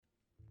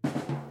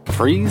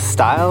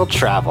freestyle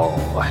travel.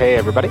 Hey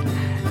everybody,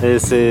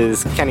 this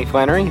is Kenny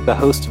Flannery, the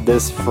host of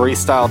this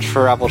freestyle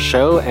travel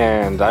show,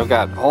 and I've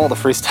got all the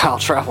freestyle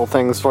travel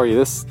things for you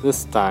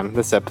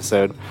this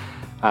episode.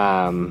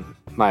 My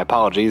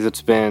apologies,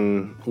 it's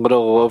been a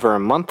little over a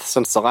month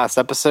since the last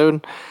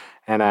episode,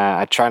 and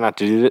I try not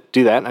to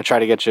do that. I try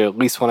to get you at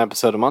least one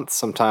episode a month,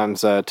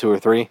 sometimes 2 or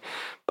 3,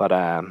 but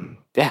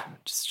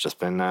it's just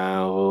been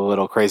a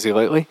little crazy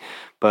lately.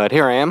 But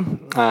here I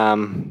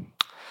am.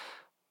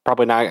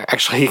 Probably not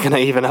actually going to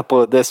even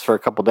upload this for a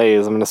couple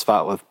days. I'm in a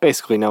spot with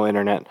basically no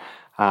internet.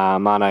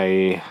 I'm on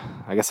I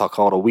guess I'll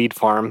call it a weed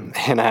farm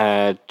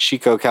in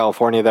Chico,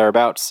 California,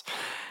 thereabouts.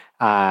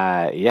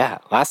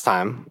 Last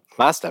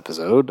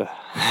episode,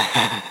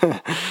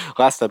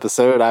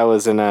 I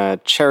was in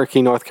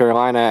Cherokee, North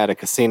Carolina at a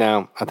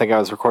casino. I think I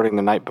was recording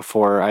the night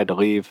before I had to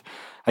leave.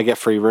 I get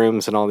free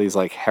rooms in all these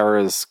like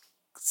Harrah's,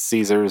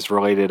 Caesars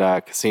related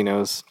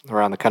casinos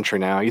around the country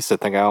now. I used to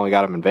think I only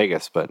got them in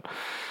Vegas, but I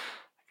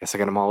guess I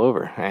got them all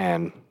over.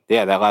 And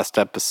yeah, that last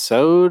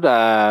episode,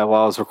 while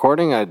I was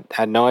recording, I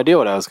had no idea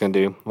what I was going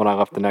to do when I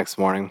left the next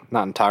morning.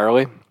 Not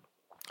entirely.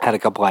 Had a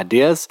couple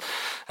ideas.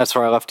 That's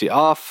where I left you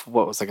off.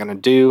 What was I going to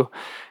do?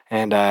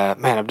 And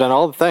I've done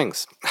all the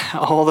things,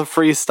 all the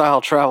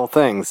freestyle travel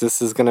things.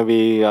 This is going to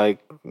be like,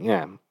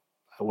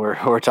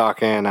 we're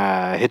talking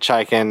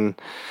hitchhiking,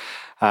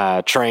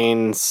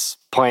 trains,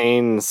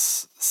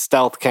 planes,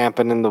 stealth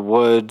camping in the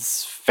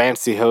woods,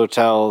 fancy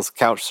hotels,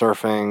 couch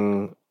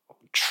surfing,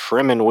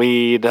 trimming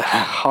weed,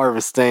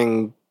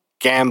 harvesting,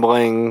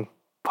 gambling,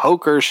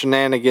 poker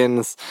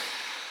shenanigans,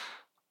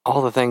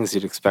 all the things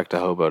you'd expect a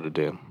hobo to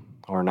do,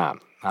 or not.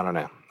 I don't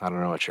know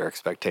what your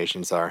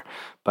expectations are,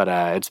 but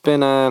it's been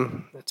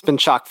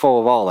chock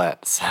full of all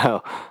that.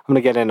 So I'm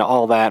gonna get into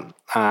all that.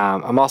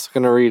 I'm also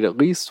gonna read at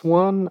least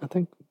one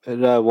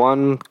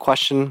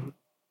question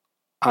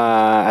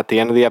at the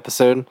end of the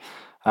episode.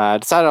 I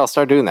decided I'll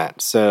start doing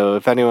that. So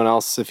if anyone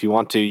else, if you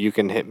want to, you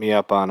can hit me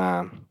up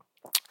on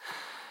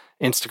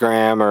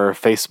Instagram or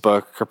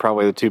Facebook are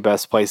probably the two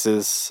best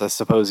places. I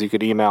suppose you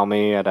could email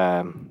me at,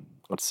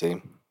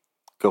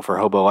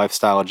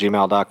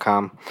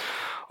 goforhobolifestyle@gmail.com,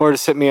 or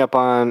just hit me up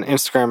on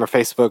Instagram or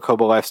Facebook,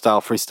 Hobo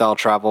Lifestyle Freestyle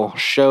Travel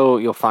Show.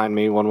 You'll find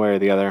me one way or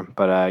the other.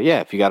 But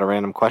if you got a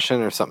random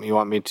question or something you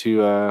want me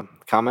to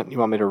comment, you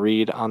want me to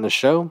read on the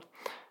show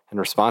and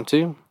respond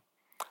to,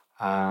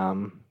 I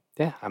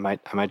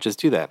might just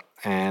do that.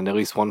 And at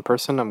least one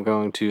person, I'm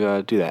going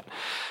to do that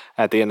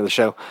at the end of the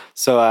show.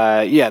 So,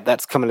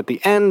 that's coming at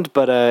the end.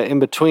 But in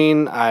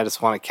between, I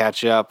just want to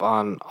catch you up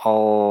on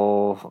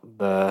all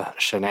the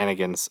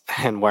shenanigans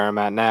and where I'm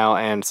at now,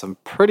 and some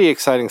pretty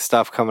exciting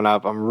stuff coming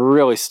up. I'm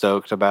really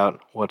stoked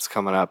about what's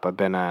coming up. I've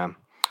been,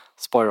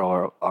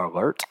 spoiler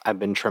alert, I've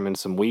been trimming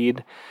some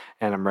weed,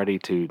 and I'm ready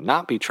to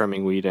not be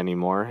trimming weed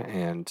anymore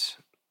and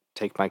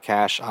take my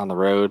cash on the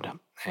road.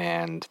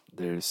 And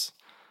there's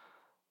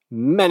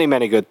many,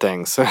 many good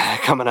things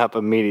coming up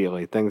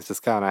immediately. Things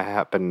just kind of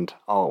happened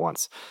all at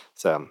once.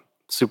 So I'm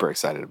super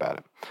excited about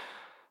it.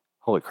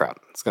 Holy crap,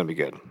 it's going to be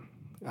good.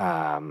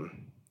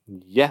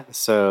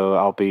 So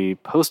I'll be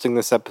posting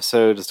this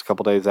episode just a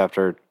couple days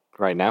after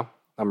right now.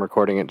 I'm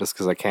recording it just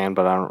because I can,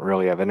 but I don't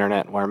really have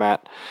internet where I'm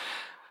at.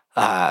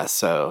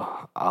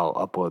 So I'll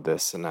upload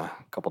this in a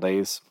couple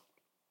days.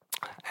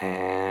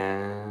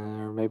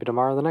 And maybe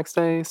tomorrow, the next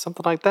day,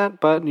 something like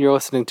that. But you're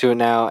listening to it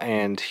now,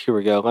 and here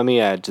we go. Let me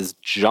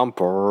just jump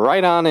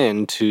right on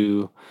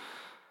into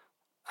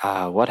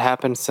what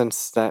happened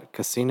since that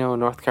casino in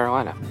North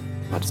Carolina.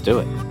 Let's do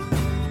it.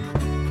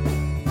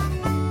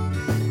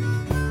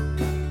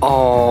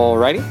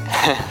 Alrighty.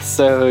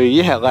 So,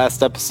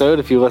 last episode,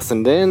 if you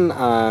listened in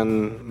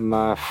on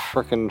my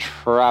freaking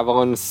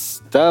traveling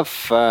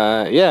stuff,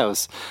 it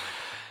was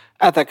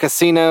at that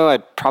casino. I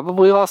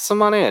probably lost some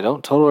money. I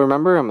don't totally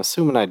remember. I'm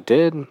assuming I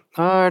did. No,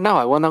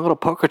 I won that little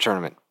poker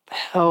tournament.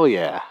 Hell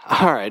yeah.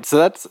 All right, so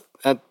that's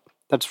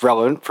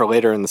relevant for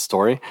later in the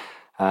story.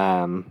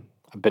 I've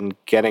been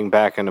getting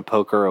back into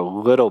poker a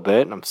little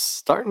bit, and I'm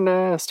starting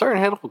to hit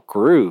a little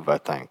groove, I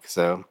think.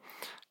 So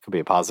could be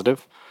a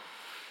positive.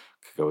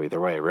 Could go either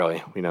way,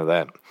 really. We know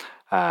that.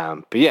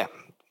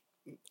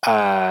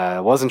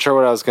 Wasn't sure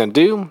what I was going to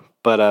do,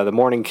 but the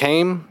morning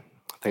came.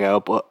 I think I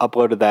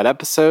uploaded that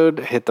episode,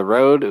 hit the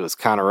road. It was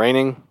kind of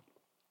raining.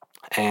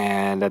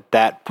 And at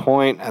that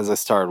point, as I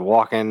started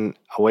walking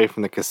away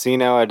from the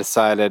casino, I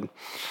decided,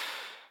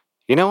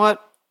 you know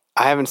what?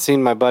 I haven't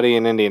seen my buddy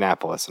in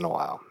Indianapolis in a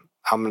while.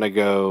 I'm going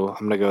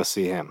to go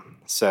see him.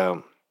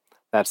 So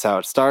that's how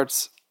it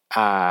starts.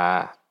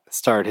 Started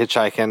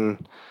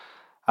hitchhiking.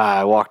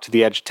 I walked to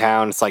the edge of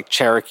town. It's like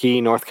Cherokee,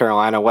 North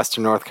Carolina,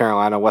 western North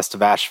Carolina, west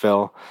of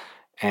Asheville,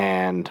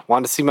 and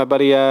wanted to see my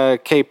buddy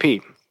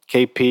KP.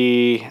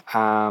 KP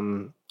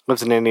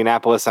lives in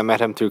Indianapolis. I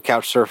met him through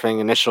couch surfing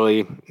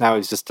initially. Now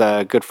he's just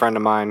a good friend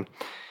of mine.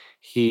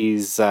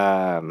 He's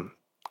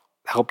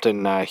helped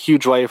in a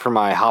huge way for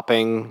my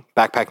hopping,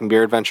 backpacking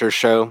beer adventure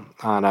show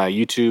on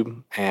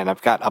YouTube, and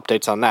I've got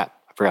updates on that.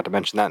 I forgot to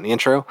mention that in the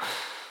intro.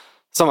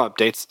 Some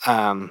updates.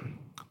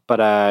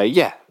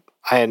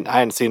 I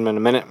hadn't seen him in a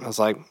minute. I was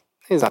like,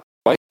 He's not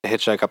quite a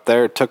hitchhike up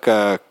there. It took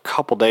a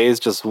couple days,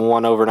 just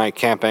one overnight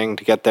camping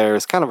to get there.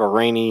 It's kind of a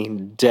rainy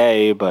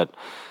day, but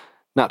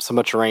not so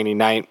much a rainy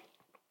night.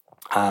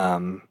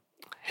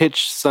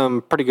 Hitched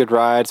some pretty good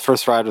rides.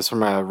 First ride was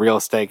from a real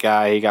estate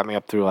guy. He got me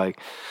up through like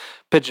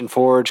Pigeon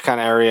Forge kind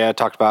of area,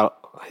 talked about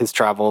his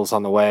travels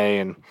on the way,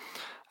 and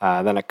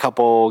then a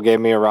couple gave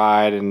me a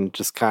ride and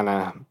just kind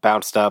of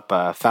bounced up,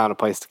 found a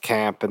place to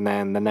camp, and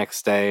then the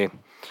next day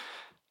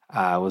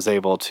I was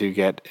able to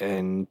get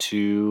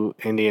into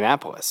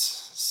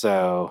Indianapolis.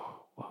 So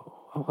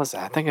what was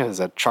that? I think it was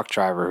a truck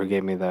driver who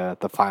gave me the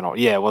final.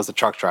 Yeah, it was a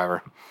truck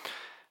driver.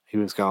 He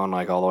was going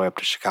like all the way up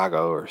to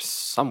Chicago or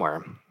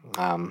somewhere.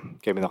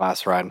 Gave me the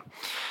last ride.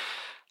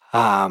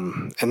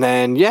 And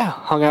then,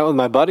 hung out with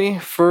my buddy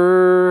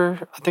for,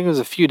 I think it was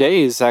a few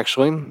days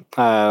actually.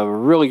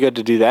 Really good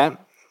to do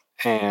that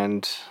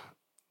and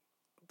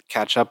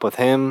catch up with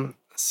him,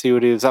 see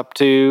what he was up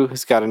to.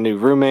 He's got a new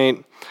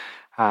roommate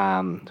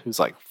who's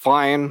like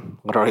flying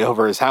literally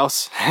over his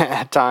house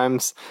at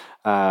times.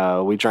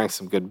 We drank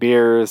some good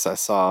beers. I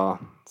saw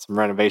some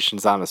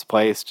renovations on his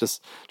place.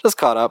 Just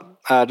caught up.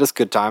 Just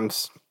good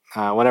times.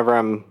 Whenever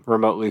I'm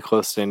remotely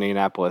close to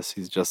Indianapolis,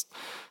 he's just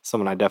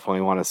someone I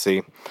definitely want to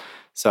see.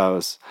 So I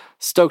was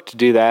stoked to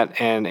do that.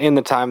 And in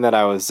the time that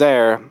I was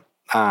there,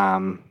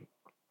 a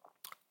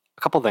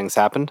couple things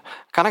happened.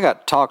 I kind of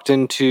got talked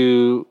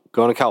into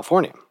going to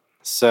California.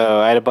 So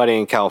I had a buddy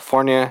in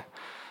California,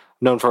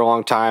 known for a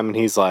long time, and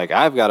he's like,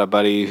 I've got a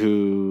buddy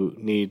who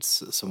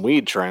needs some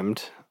weed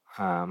trimmed.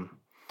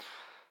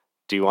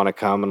 Do you want to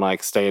come and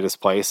like stay at his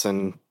place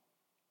and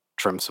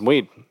trim some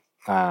weed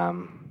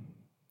and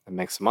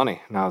make some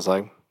money? And I was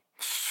like,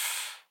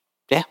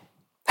 yeah,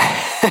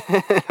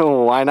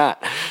 why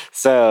not?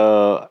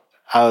 So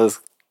I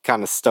was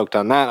kind of stoked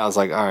on that. I was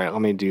like, all right,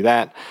 let me do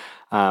that.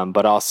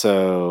 But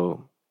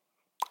also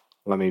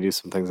let me do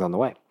some things on the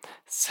way.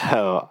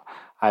 So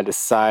I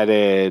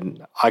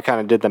decided, I kind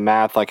of did the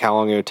math, like how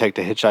long it would take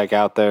to hitchhike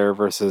out there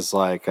versus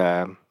like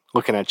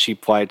looking at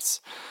cheap flights.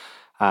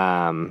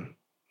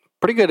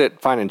 Pretty good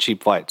at finding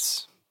cheap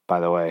flights, by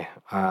the way.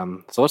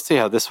 So let's see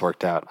how this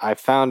worked out. I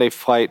found a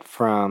flight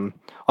from,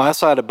 I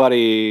also had a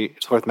buddy,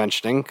 it's worth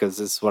mentioning because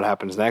this is what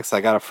happens next.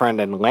 I got a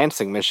friend in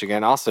Lansing,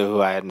 Michigan, also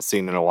who I hadn't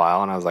seen in a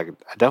while. And I was like,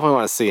 I definitely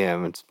want to see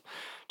him. It's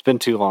been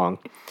too long.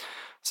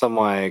 So I'm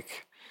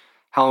like,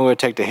 how long would it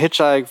take to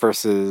hitchhike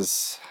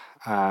versus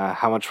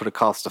how much would it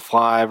cost to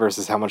fly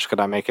versus how much could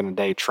I make in a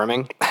day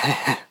trimming?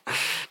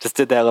 Just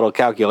did that little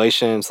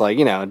calculation. It's like,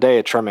 a day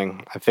of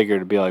trimming, I figured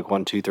it'd be like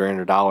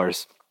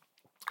 $200-$300.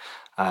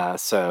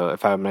 So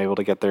if I'm able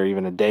to get there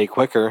even a day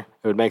quicker,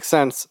 it would make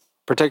sense,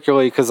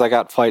 particularly because I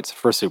got flights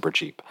for super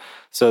cheap.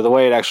 So the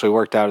way it actually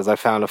worked out is I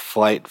found a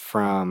flight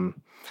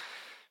from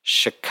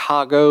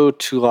Chicago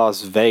to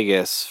Las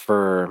Vegas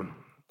for,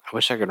 I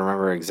wish I could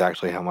remember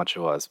exactly how much it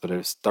was, but it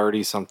was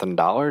 $30-something,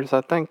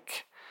 I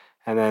think.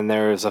 And then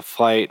there was a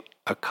flight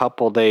a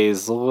couple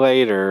days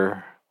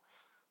later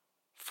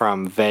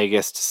from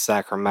Vegas to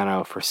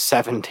Sacramento for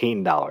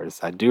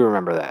 $17. I do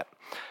remember that.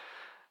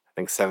 I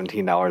think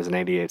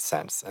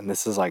 $17.88. And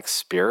this is like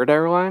Spirit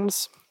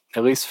Airlines,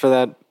 at least for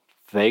that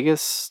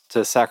Vegas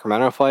to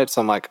Sacramento flight.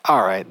 So I'm like,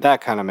 all right,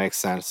 that kind of makes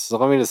sense. So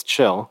let me just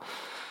chill.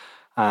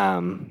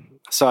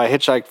 So I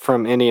hitchhiked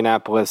from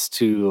Indianapolis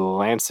to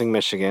Lansing,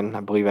 Michigan.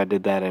 I believe I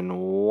did that in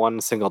one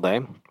single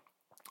day.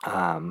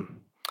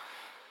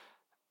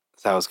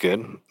 That was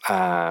good.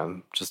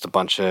 Just a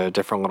bunch of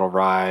different little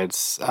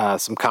rides.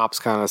 Some cops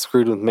kind of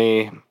screwed with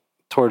me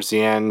towards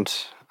the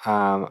end.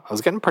 I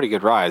was getting pretty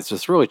good rides,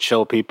 just really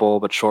chill people,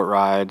 but short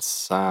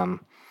rides.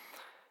 And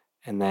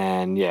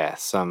then,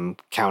 some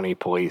county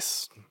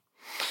police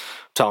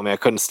told me I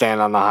couldn't stand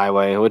on the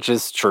highway, which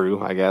is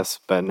true, I guess,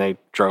 but they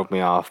drove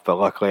me off. But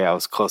luckily, I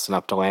was close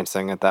enough to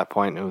Lansing at that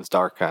point. It was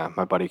dark.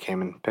 My buddy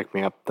came and picked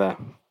me up the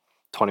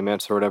 20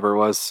 minutes or whatever it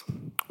was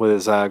with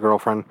his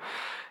girlfriend.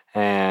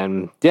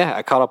 And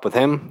I caught up with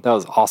him. That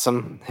was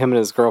awesome. Him and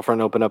his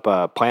girlfriend opened up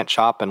a plant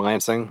shop in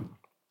Lansing.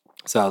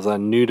 So that was a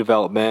new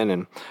development,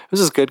 and it was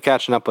just good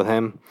catching up with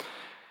him.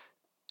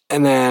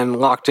 And then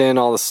locked in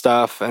all the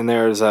stuff, and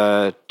there's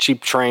a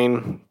cheap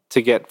train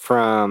to get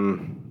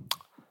from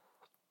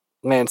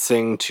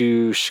Lansing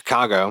to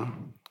Chicago.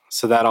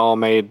 So that all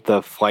made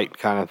the flight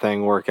kind of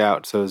thing work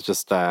out. So it was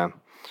just a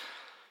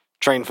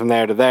train from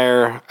there to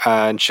there.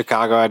 In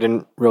Chicago, I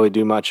didn't really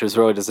do much. It was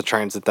really just a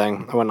transit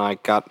thing. I went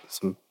and got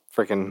some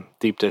freaking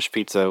deep dish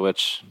pizza,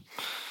 which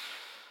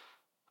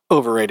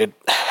overrated.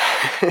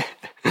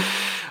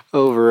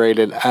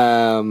 Overrated.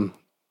 Kind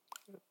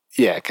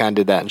of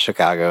did that in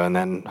Chicago and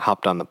then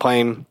hopped on the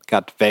plane,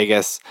 got to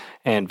Vegas,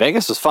 and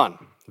Vegas was fun.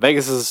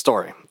 Vegas is a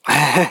story.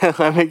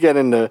 Let me get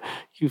into,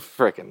 you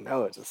freaking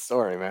know it's a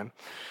story, man.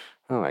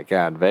 Oh my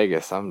God,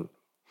 Vegas.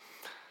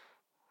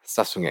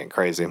 Stuff's been getting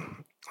crazy.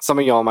 Some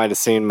of y'all might have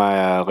seen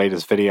my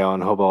latest video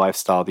on Hobo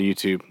Lifestyle, the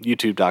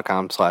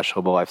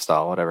youtube.com/Hobo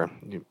Lifestyle, whatever.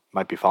 You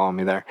might be following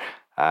me there.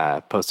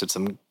 Posted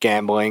some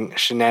gambling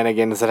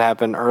shenanigans that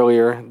happened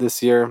earlier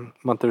this year, a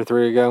month or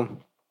 3 ago.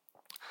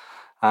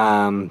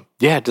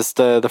 Yeah, just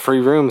the free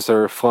rooms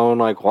are flowing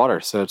like water.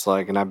 So it's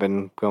like, and I've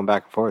been going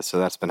back and forth, so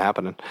that's been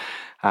happening.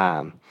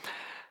 Um,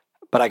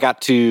 but I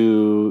got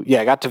to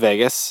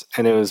Vegas,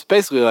 and it was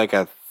basically like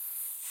a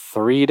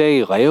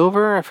 3-day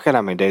layover. I forget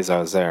how many days I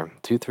was there.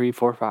 2, 3,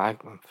 4, 5.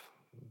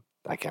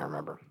 I can't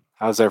remember.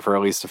 I was there for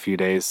at least a few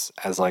days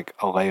as like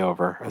a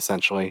layover,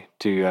 essentially,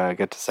 to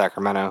get to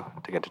Sacramento,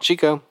 to get to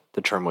Chico,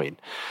 to Trimweed.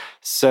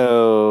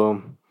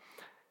 So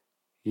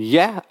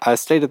yeah, I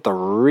stayed at the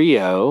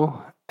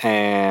Rio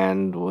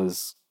and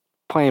was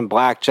playing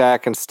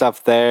blackjack and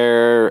stuff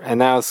there.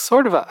 And I was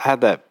sort of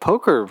had that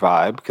poker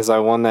vibe because I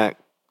won that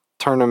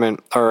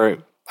tournament, or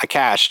I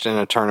cashed in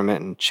a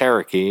tournament in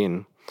Cherokee,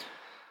 and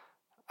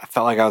I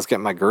felt like I was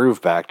getting my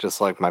groove back,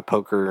 just like my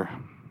poker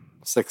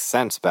 6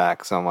 cents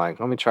back. So I'm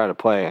like, let me try to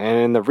play. And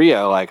in the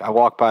Rio, like I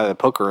walked by the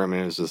poker room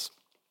and it was just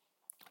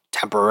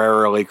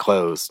temporarily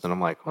closed. And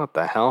I'm like, what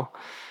the hell?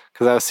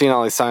 Because I was seeing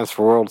all these signs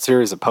for World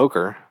Series of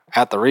Poker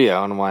at the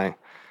Rio, and I'm like,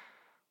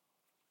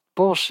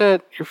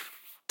 bullshit, your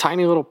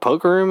tiny little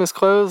poker room is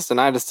closed? And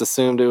I just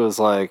assumed it was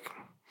like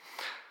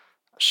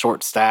a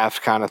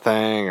short-staffed kind of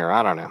thing, or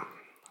I don't know.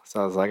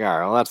 So I was like, all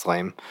right, well, that's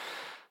lame.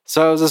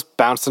 So I was just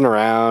bouncing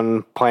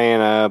around,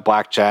 playing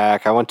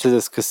blackjack. I went to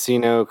this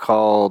casino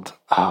called,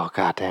 oh,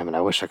 god damn it,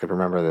 I wish I could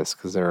remember this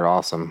because they're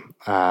awesome.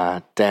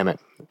 Damn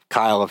it.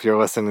 Kyle, if you're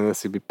listening to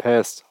this, you'd be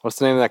pissed. What's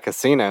the name of that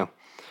casino?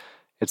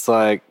 It's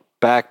like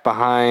back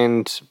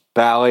behind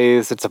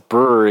Bally's. It's a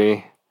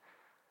brewery.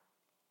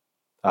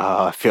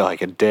 Oh, I feel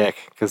like a dick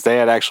because they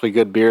had actually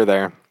good beer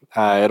there.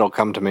 It'll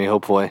come to me,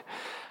 hopefully.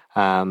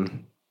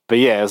 But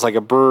yeah, it was like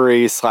a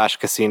brewery /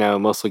 casino,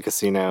 mostly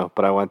casino.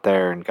 But I went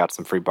there and got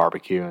some free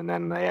barbecue, and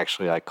then they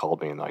actually like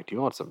called me and like, "Do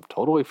you want some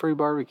totally free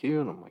barbecue?"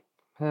 And I'm like,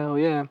 "Hell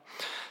yeah!"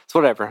 It's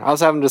whatever. I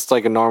was having just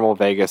like a normal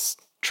Vegas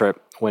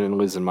trip, winning,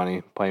 losing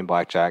money, playing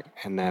blackjack,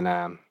 and then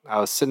I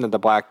was sitting at the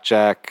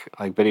blackjack,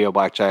 like video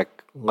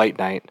blackjack, late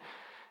night,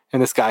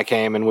 and this guy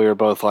came, and we were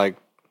both like,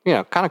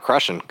 kind of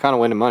crushing, kind of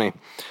winning money.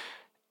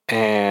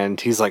 And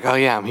he's like, "Oh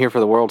yeah, I'm here for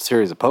the World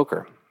Series of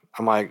Poker."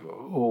 I'm like,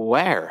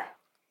 "Where?"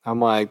 I'm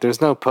like,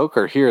 "There's no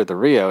poker here at the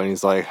Rio." And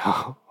he's like,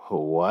 oh,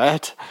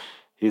 "What?"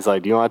 He's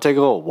like, "Do you want to take a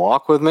little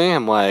walk with me?"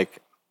 I'm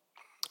like,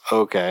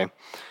 "Okay."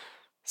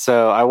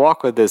 So I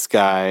walk with this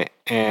guy,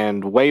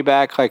 and way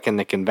back, like in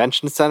the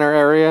convention center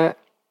area,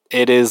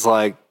 it is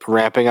like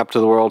ramping up to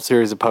the World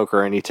Series of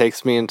Poker. And he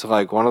takes me into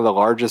like one of the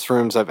largest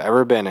rooms I've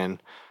ever been in,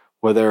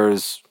 where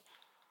there's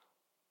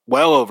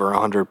well over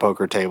 100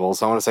 poker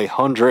tables. I want to say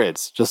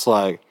hundreds, just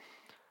like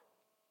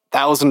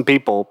 1,000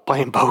 people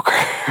playing poker.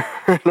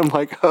 And I'm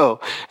like, oh.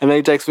 And then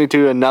he takes me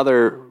to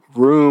another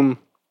room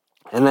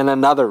and then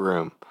another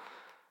room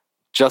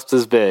just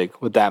as big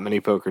with that many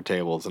poker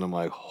tables. And I'm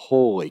like,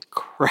 holy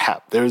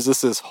crap. There's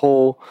this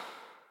whole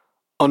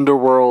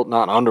underworld,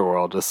 not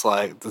underworld, just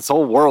like this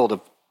whole world of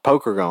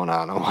poker going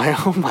on. I'm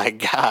like, oh my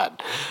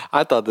God.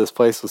 I thought this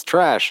place was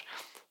trash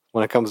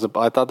when it comes to,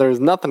 I thought there was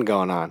nothing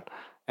going on.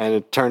 And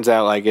it turns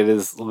out like it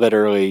is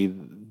literally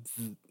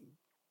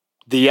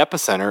the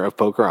epicenter of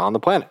poker on the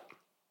planet.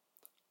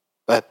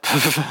 But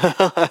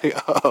like,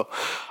 oh,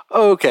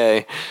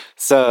 okay.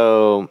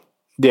 So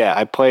yeah,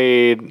 I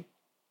played.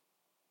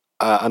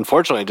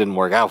 Unfortunately, it didn't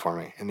work out for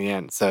me in the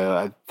end. So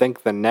I think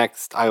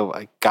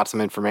I got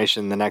some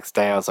information the next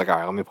day. I was like, all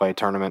right, let me play a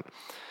tournament.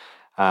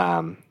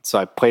 So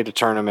I played a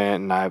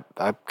tournament, and I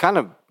kind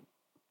of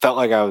felt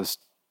like I was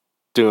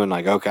doing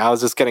like okay. I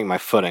was just getting my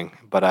footing,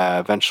 but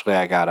eventually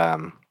I got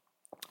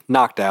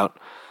knocked out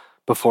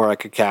before I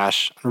could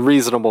cash.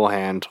 Reasonable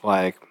hand,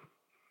 like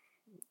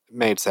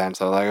made sense.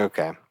 I was like,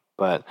 okay,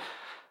 but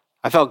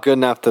I felt good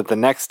enough that the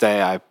next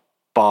day I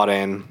bought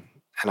in,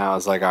 and I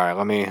was like, all right,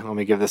 let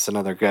me give this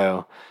another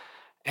go.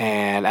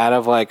 And out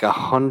of like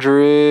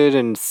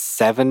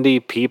 170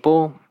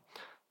 people,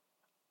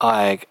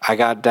 like I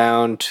got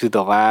down to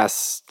the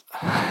last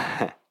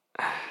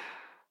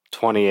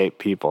 28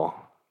 people.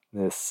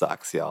 This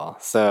sucks, y'all.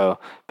 So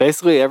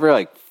basically every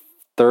like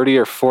 30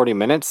 or 40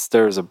 minutes,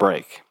 there's a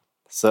break.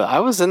 So I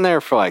was in there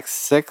for like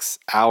 6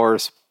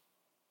 hours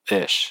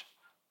ish,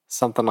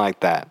 something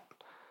like that.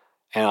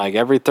 And like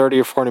every 30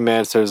 or 40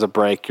 minutes, there's a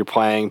break. You're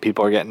playing,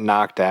 people are getting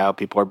knocked out,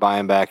 people are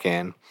buying back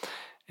in.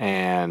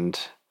 And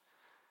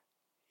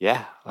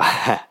yeah.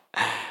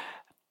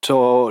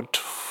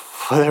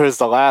 There was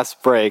the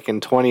last break,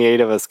 and 28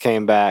 of us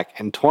came back,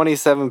 and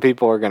 27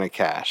 people are going to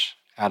cash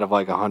out of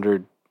like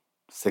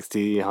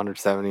 160,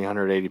 170,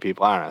 180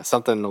 people. I don't know,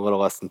 something a little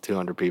less than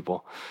 200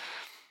 people.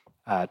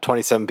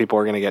 27 people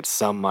are going to get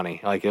some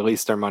money, like at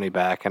least their money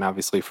back. And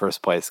obviously,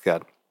 first place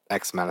got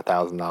X amount of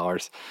thousands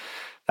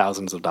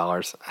of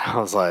dollars. I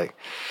was like,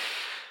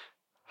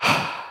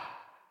 I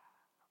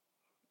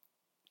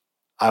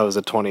was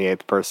the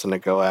 28th person to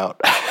go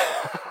out.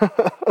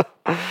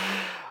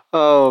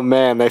 Oh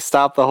man, they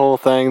stopped the whole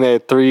thing. They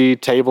had 3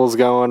 tables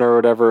going or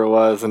whatever it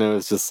was, and it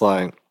was just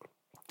like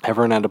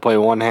everyone had to play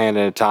one hand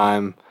at a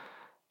time,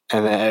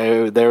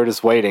 and they were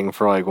just waiting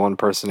for like one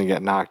person to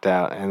get knocked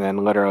out. And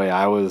then literally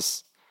I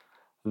was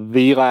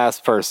the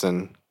last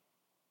person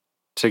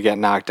to get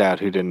knocked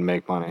out who didn't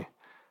make money.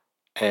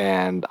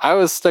 And I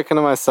was sticking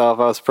to myself.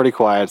 I was pretty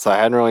quiet, so I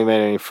hadn't really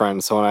made any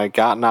friends. So when I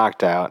got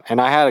knocked out, and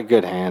I had a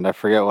good hand, I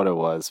forget what it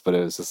was, but it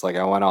was just like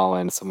I went all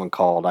in. Someone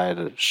called. I had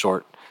a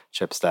short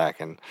chip stack,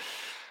 and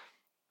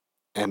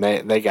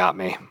they got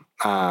me.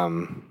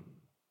 Um,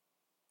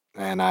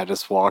 and I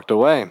just walked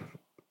away.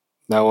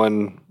 No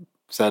one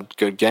said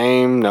good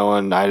game. No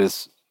one. I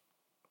just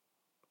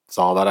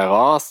saw that I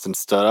lost and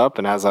stood up.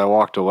 And as I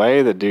walked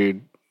away, the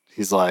dude,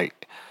 he's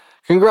like,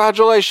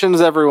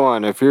 "Congratulations,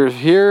 everyone! If you're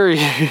here,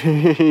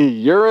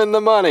 you're in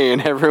the money."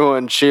 And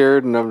everyone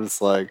cheered, and I'm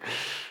just like,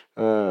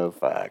 "Oh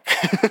fuck."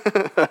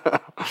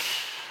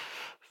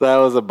 That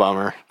was a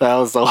bummer. That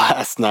was the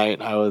last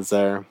night I was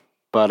there.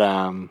 But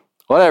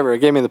whatever. It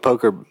gave me the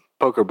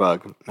poker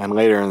bug, and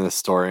later in this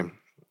story,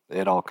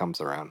 it all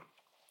comes around.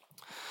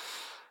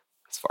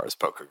 As far as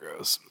poker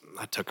goes,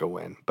 I took a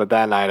win. But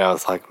that night, I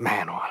was like,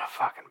 "Man, what a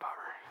fucking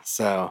bummer."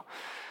 So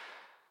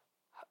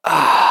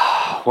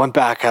went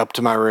back up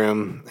to my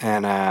room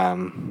and,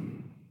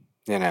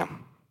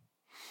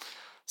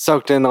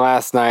 soaked in the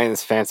last night in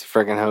this fancy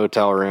freaking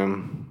hotel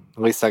room.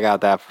 At least I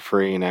got that for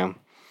free,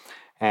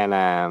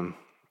 And,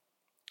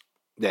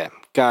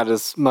 got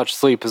as much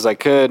sleep as I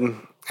could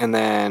and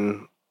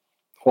then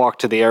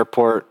walked to the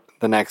airport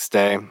the next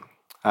day.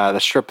 The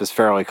Strip is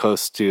fairly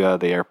close to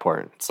the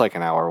airport. It's like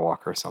an hour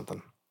walk or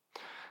something.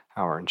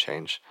 Hour and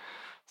change.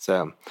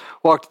 So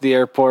walked to the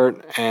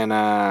airport and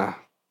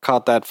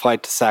caught that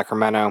flight to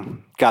Sacramento.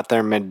 Got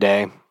there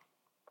midday.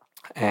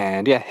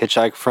 And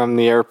hitchhiked from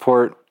the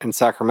airport in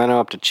Sacramento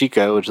up to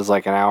Chico, which is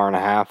like an hour and a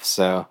half.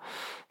 So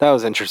that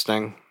was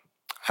interesting.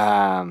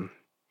 What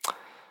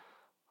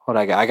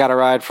I got a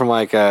ride from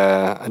like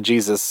a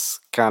Jesus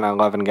kind of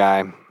loving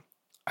guy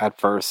at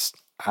first.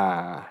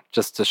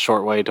 Just a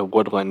short way to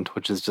Woodland,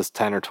 which is just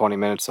 10 or 20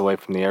 minutes away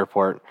from the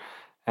airport.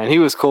 And he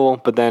was cool,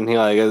 but then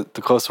the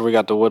closer we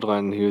got to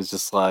Woodland, he was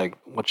just like,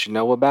 "What you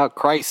know about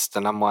Christ?"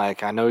 And I'm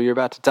like, "I know you're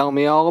about to tell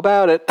me all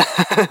about it."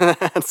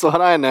 That's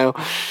what I know.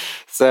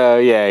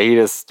 So he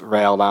just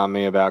railed on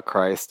me about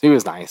Christ. He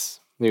was nice.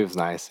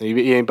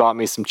 He bought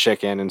me some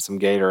chicken and some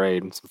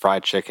Gatorade and some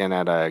fried chicken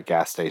at a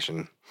gas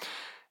station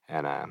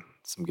and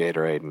some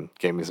Gatorade and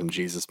gave me some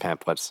Jesus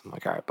pamphlets. I'm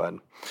like, "All right, bud.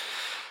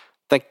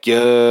 Thank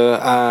you."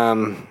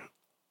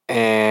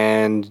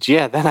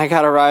 Then I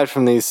got a ride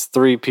from these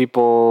three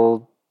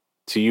people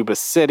to Yuba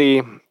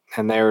City,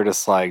 and they were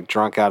just like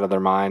drunk out of their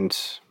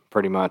mind,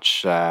 pretty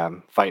much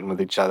fighting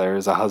with each other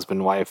as a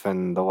husband, wife,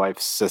 and the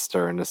wife's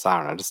sister, and just, I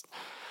don't know, just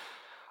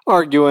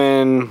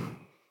arguing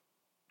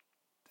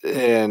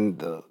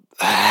and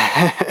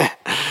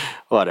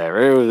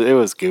whatever. It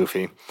was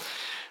goofy.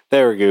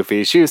 They were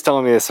goofy. She was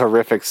telling me this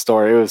horrific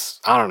story. It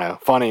was, I don't know,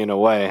 funny in a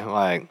way.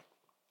 Like,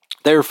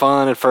 they were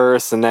fun at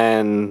first, and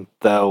then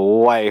the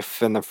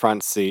wife in the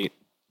front seat,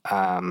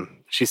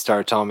 she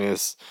started telling me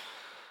this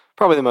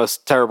probably the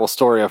most terrible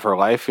story of her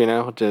life,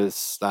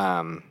 just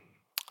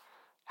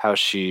how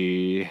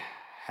she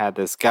had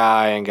this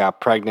guy and got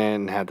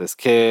pregnant and had this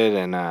kid,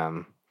 and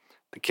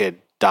the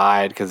kid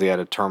died because he had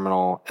a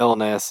terminal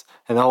illness.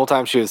 And the whole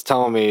time she was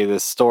telling me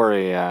this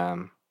story,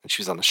 and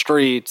she was on the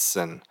streets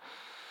and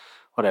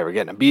whatever,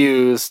 getting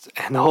abused.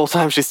 And the whole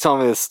time she's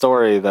telling me this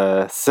story,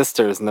 the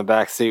sister's in the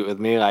back seat with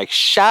me like,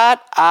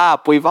 "Shut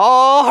up. We've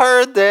all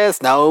heard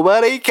this.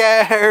 Nobody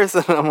cares."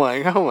 And I'm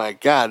like, oh my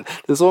God,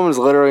 this woman's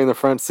literally in the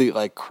front seat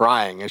like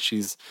crying as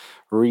she's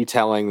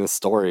retelling this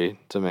story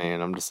to me.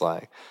 And I'm just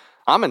like,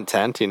 I'm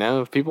intent,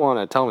 If people want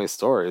to tell me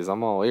stories,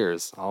 I'm all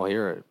ears. I'll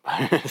hear it.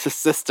 His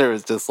sister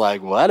is just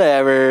like,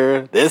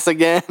 "Whatever. This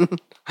again?"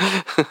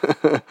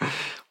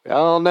 We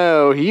all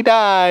know he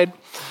died.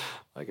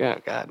 Like,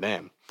 oh,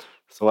 goddamn.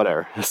 So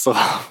whatever. So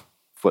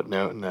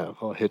footnote and a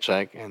little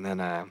hitchhike, and then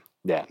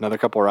another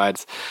couple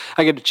rides.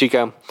 I get to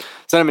Chico.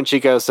 So I'm in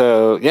Chico.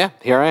 So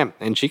here I am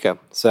in Chico.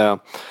 So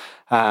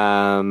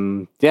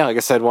like I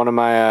said, one of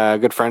my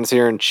good friends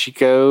here in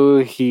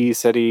Chico, he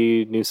said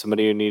he knew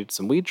somebody who needed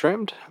some weed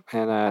trimmed,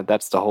 and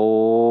that's the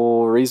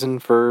whole reason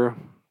for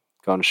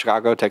going to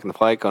Chicago, taking the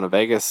flight, going to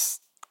Vegas,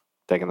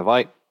 taking the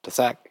flight to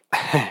Sac,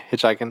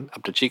 hitchhiking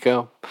up to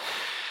Chico.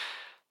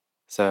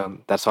 So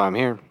that's why I'm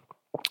here.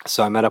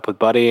 So I met up with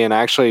Buddy, and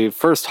I actually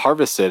first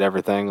harvested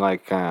everything.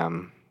 Like, I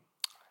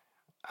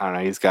don't know,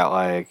 he's got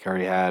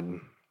already had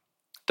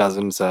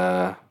dozens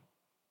of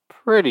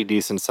pretty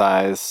decent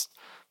sized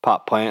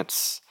pot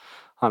plants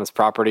on his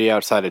property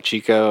outside of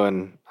Chico,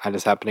 and I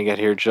just happened to get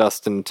here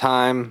just in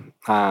time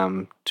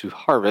to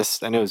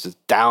harvest, and it was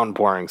just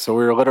downpouring. So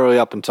we were literally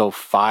up until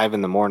 5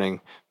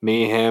 a.m,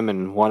 me, him,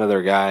 and one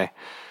other guy,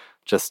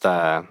 just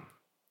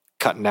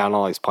cutting down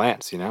all these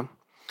plants, and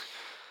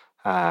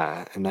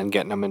then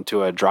getting them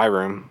into a dry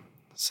room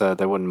so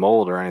they wouldn't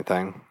mold or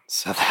anything.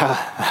 So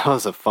that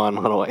was a fun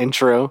little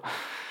intro.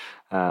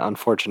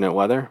 Unfortunate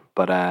weather,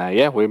 but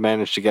we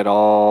managed to get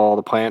all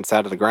the plants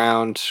out of the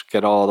ground,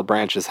 get all the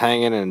branches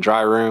hanging in a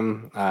dry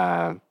room.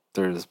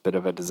 There's a bit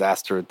of a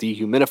disaster with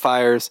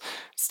dehumidifiers,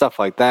 stuff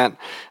like that.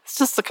 It's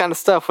just the kind of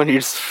stuff when you're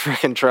just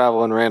freaking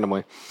traveling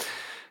randomly.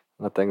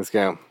 Let things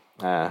go.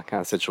 Kind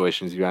of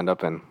situations you end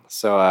up in.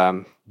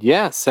 So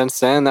Yeah, since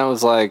then, that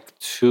was like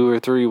 2 or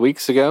 3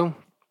 weeks ago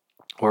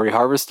where we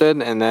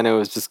harvested. And then it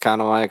was just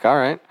kind of like, all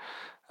right,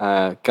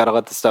 got to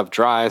let the stuff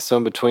dry. So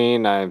in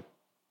between, I've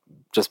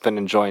just been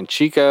enjoying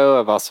Chico.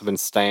 I've also been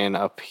staying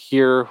up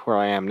here where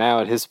I am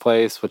now at his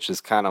place, which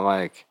is kind of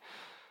like,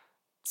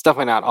 it's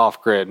definitely not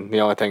off grid.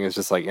 The only thing is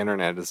just like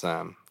internet is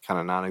kind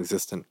of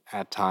non-existent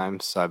at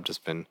times. So I've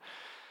just been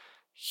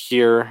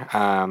here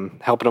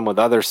helping him with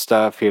other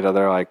stuff. He had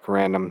other like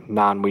random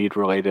non-weed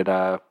related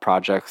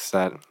projects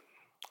that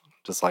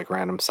just like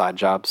random side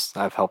jobs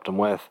I've helped him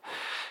with.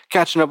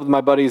 Catching up with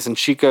my buddies in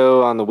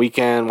Chico on the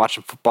weekend,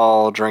 watching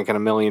football, drinking a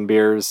million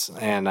beers,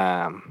 and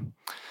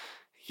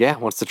yeah,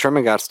 once the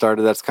trimming got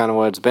started, that's kind of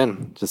what it's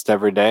been. Just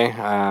every day,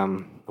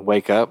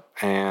 wake up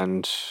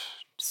and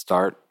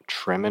start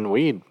trimming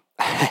weed.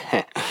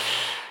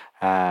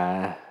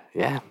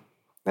 Yeah,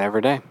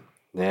 every day.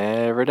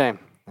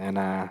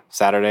 And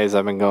Saturdays,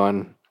 I've been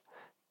going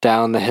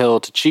down the hill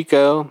to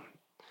Chico,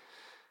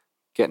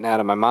 getting out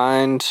of my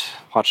mind,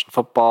 watching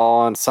football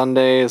on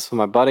Sundays with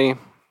my buddy.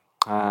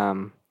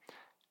 And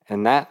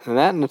that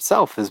in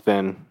itself has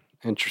been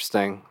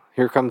interesting.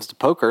 Here comes the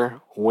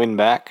poker win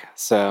back.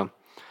 So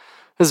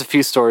there's a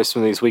few stories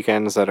from these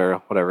weekends that are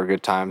whatever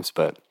good times,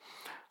 but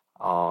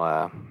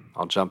I'll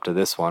jump to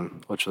this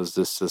one, which was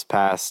this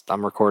past.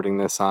 I'm recording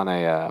this on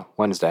a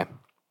Wednesday,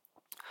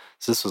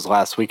 so this was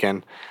last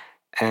weekend,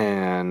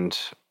 and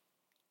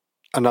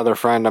another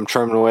friend I'm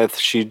trimming with,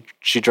 she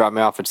dropped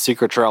me off at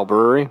Secret Trail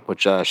Brewery,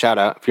 which shout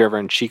out if you're ever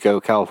in Chico,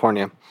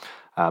 California.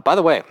 By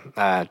the way,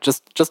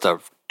 just a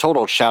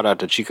total shout out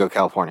to Chico,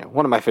 California,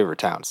 one of my favorite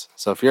towns.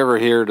 So if you're ever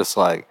here, just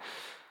like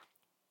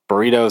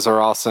burritos are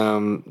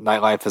awesome,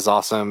 nightlife is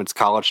awesome. It's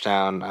college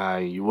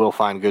town. You will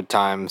find good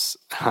times.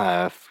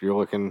 If you're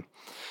looking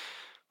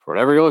for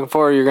whatever you're looking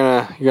for, you're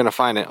gonna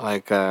find it.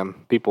 Like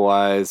people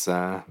wise,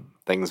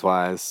 things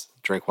wise,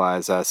 drink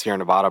wise. Sierra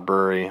Nevada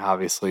Brewery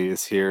obviously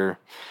is here.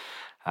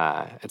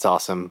 It's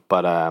awesome.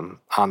 But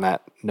on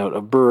that note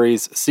of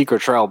breweries, Secret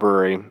Trail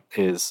Brewery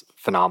is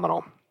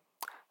phenomenal.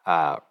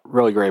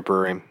 Really great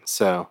brewery.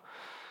 So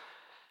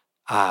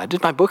I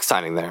did my book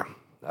signing there.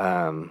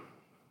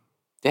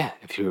 Yeah,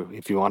 if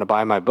you want to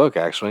buy my book,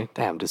 actually,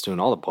 damn, I'm just doing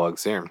all the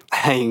plugs here.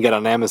 You can get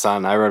on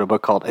Amazon. I wrote a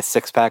book called A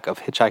Six Pack of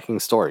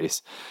Hitchhiking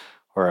Stories,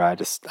 where I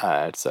just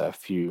it's a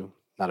few,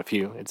 not a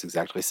few, it's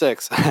exactly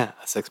six, a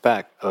six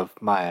pack of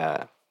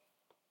my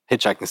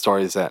hitchhiking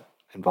stories that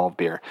involve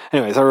beer.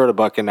 Anyways, I wrote a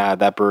book in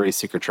that brewery,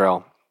 Secret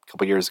Trail, a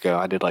couple years ago.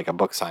 I did like a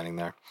book signing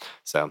there.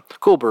 So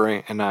cool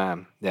brewery. And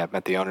yeah,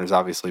 met the owners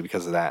obviously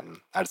because of that. And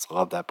I just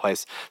love that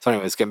place. So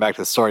anyways, getting back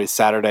to the story,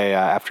 Saturday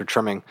after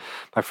trimming,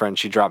 my friend,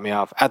 she dropped me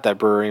off at that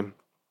brewery,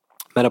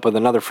 met up with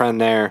another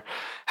friend there,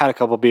 had a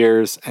couple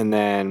beers. And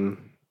then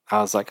I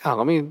was like, oh,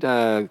 let me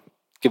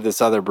give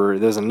this other brewery.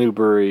 There's a new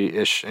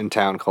brewery-ish in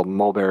town called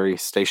Mulberry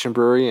Station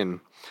Brewery.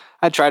 And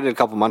I tried it a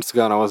couple months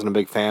ago and I wasn't a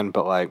big fan,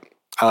 but like,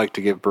 I like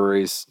to give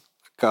breweries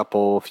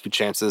a few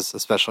chances,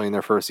 especially in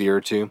their first year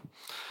or two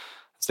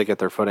as they get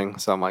their footing.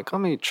 So I'm like,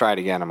 let me try it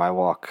again on my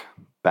walk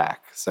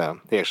back. So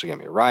they actually gave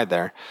me a ride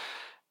there,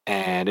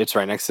 and it's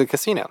right next to the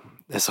casino,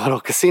 this little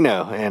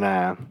casino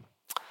in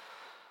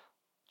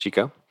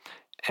Chico.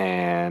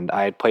 And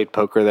I had played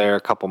poker there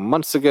a couple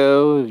months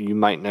ago. You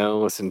might know,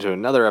 listen to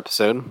another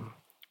episode,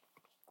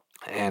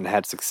 and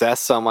had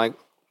success. So I'm like,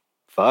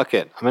 fuck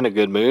it. I'm in a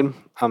good mood.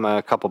 I'm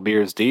a couple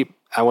beers deep.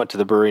 I went to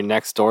the brewery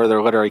next door.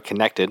 They're literally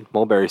connected,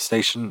 Mulberry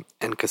Station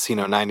and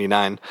Casino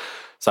 99.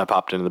 So I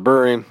popped into the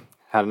brewery,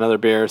 had another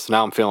beer. So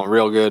now I'm feeling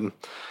real good.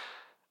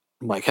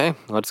 I'm like, hey,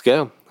 let's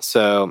go.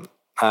 So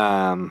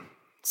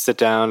sit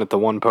down at the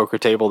one poker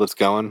table that's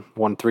going,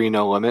 1-3,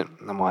 no limit.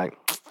 And I'm like,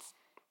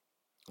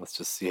 let's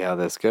just see how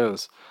this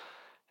goes.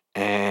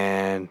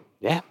 And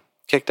yeah,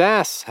 kicked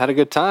ass. Had a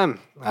good time.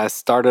 I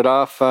started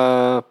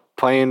off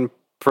playing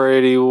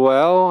pretty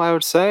well, I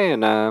would say.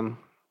 And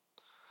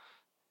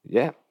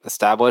yeah, I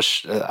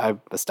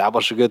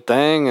established a good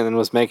thing and then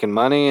was making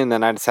money. And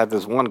then I just had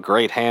this one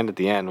great hand at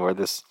the end where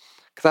because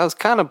I was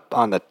kind of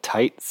on the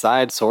tight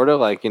side, sort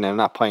of like,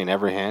 not playing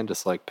every hand,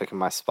 just like picking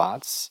my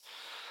spots,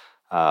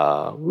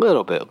 a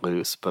little bit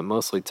loose, but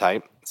mostly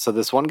tight. So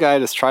this one guy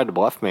just tried to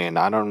bluff me, and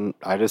I don't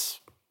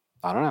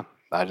know.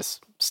 I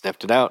just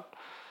sniffed it out.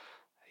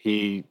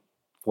 He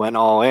went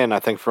all in,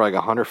 I think for like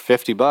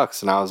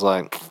 $150. And I was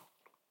like,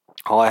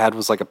 all I had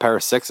was like a pair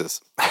of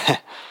sixes.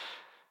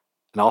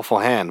 An awful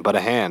hand, but a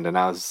hand. And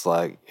I was just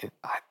like,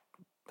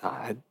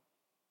 I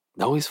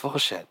know he's full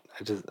of shit.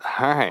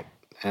 All right.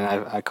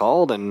 And I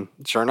called, and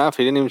sure enough,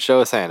 he didn't even show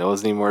his hand. It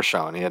wasn't even worth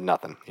showing. He had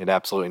nothing. He had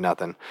absolutely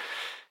nothing.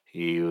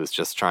 He was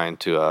just trying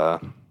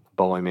to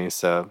bully me.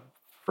 So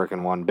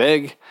freaking won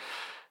big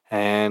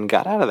and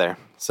got out of there.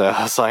 So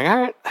I was like, all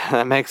right,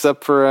 that makes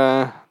up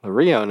for the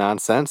Rio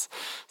nonsense.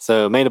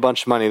 So made a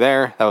bunch of money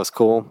there. That was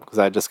cool because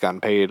I had just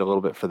gotten paid a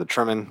little bit for the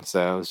trimming.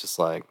 So it was just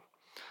like,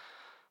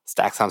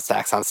 stacks on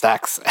stacks on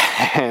stacks.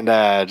 And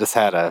just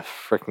had a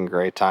freaking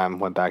great time.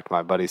 Went back to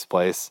my buddy's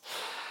place.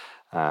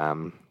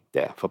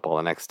 Yeah, football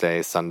the next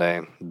day,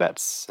 Sunday,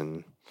 bets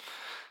and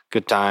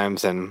good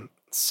times. And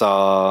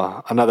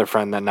saw another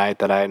friend that night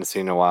that I hadn't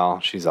seen in a while.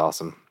 She's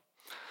awesome.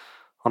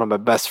 One of my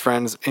best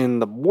friends in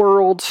the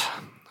world.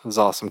 It was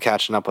awesome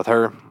catching up with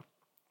her.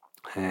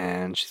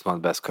 And she's one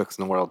of the best cooks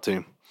in the world,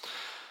 too.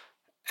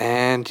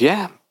 And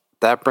yeah,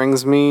 that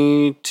brings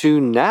me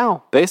to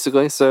now,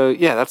 basically. So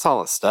yeah, that's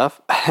all the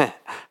stuff.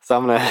 So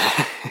I'm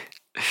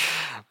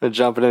gonna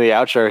jump into the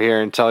outro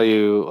here and tell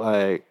you,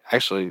 like,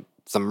 actually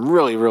some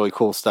really, really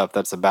cool stuff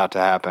that's about to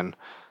happen.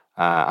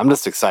 I'm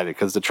just excited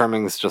because the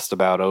trimming's just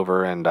about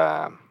over, and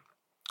yeah,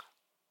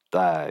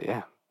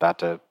 about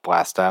to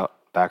blast out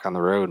back on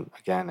the road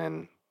again,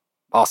 and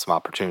awesome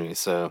opportunity.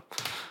 So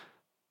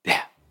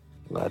yeah,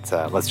 let's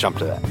jump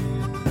to that.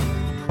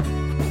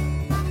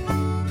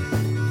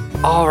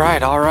 All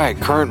right.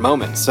 Current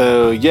moment.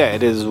 So yeah,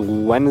 it is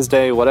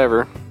Wednesday,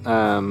 whatever.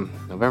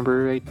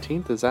 November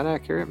 18th. Is that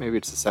accurate? Maybe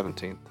it's the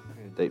 17th.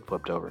 The date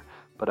flipped over.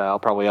 But I'll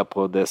probably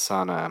upload this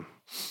on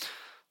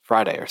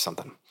Friday or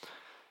something.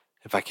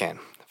 If I can.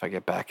 If I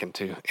get back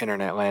into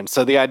internet land.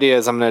 So the idea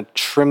is I'm going to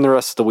trim the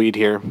rest of the weed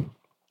here.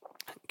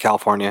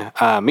 California.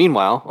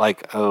 Meanwhile,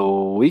 like a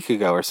week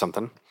ago or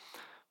something,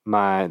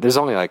 there's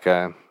only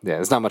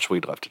there's not much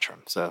weed left to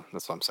trim, so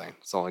that's what I'm saying.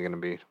 It's only going to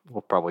be,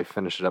 we'll probably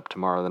finish it up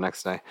tomorrow, the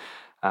next day.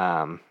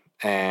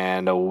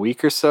 And a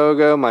week or so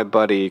ago, my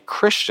buddy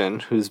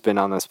Christian, who's been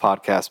on this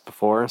podcast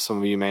before, some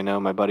of you may know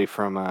my buddy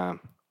from, I've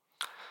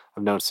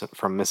known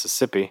from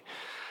Mississippi.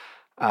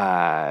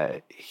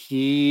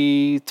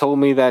 He told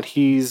me that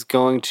he's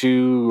going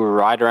to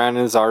ride around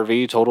in his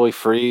RV totally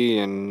free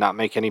and not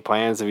make any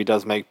plans. If he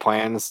does make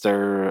plans,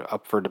 they're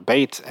up for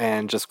debate,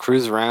 and just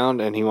cruise around,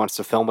 and he wants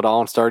to film it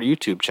all and start a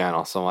YouTube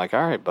channel. So I'm like,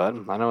 all right,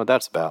 bud, I know what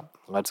that's about.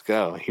 Let's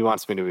go. He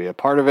wants me to be a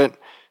part of it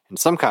in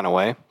some kind of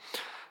way.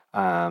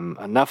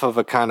 Enough of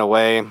a kind of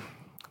way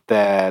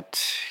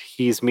that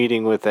he's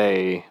meeting with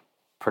a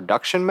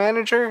production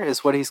manager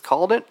is what he's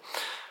called it.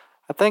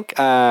 I think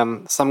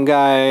some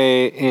guy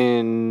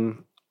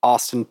in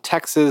Austin,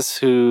 Texas,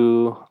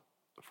 who,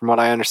 from what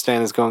I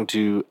understand, is going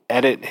to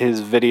edit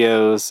his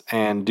videos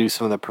and do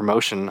some of the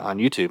promotion on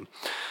YouTube.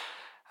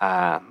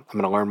 I'm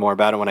going to learn more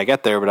about it when I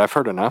get there, but I've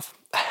heard enough.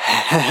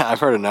 I've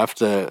heard enough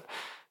to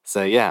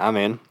say, yeah, I'm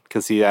in.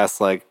 Because he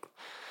asked, like,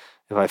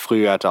 if I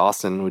flew out to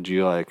Austin, would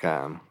you, like,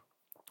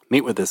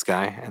 meet with this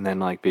guy and then,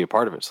 like, be a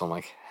part of it? So I'm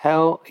like,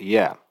 hell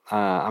yeah,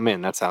 I'm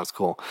in. That sounds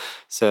cool.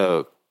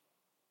 So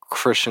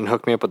Christian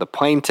hooked me up with the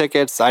plane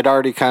tickets. I'd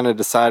already kind of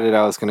decided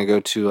I was going to go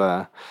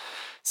to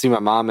see my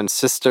mom and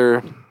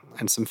sister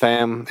and some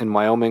fam in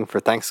Wyoming for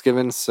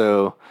Thanksgiving.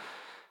 So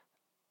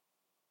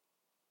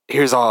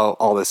here's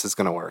all this is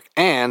going to work.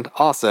 And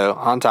also,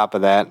 on top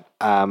of that,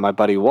 my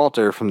buddy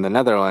Walter from the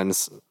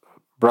Netherlands,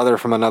 brother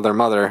from another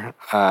mother,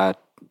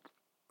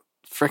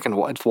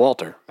 it's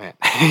Walter, man.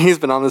 He's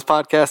been on this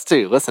podcast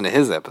too. Listen to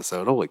his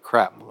episode. Holy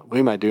crap.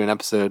 We might do an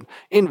episode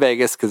in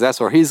Vegas because that's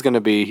where he's going to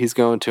be. He's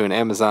going to an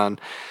Amazon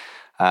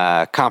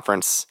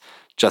conference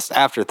just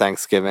after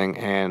Thanksgiving.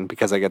 And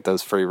because I get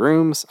those free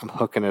rooms, I'm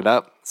hooking it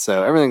up.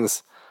 So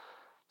everything's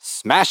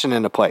smashing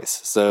into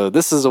place. So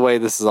this is the way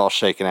this is all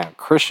shaken out.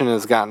 Christian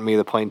has gotten me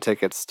the plane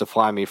tickets to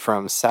fly me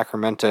from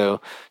Sacramento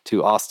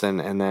to Austin,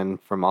 and then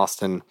from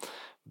Austin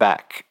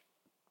back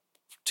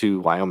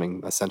to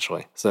Wyoming,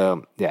 essentially.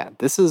 So yeah,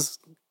 this is,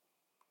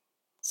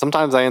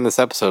 sometimes I end this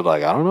episode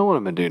like, I don't know what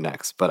I'm going to do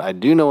next, but I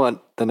do know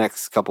what the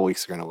next couple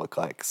weeks are going to look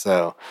like.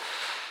 So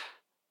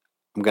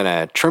I'm going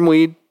to trim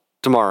weed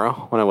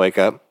tomorrow when I wake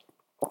up.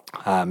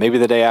 Maybe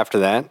the day after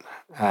that,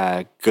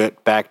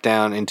 get back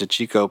down into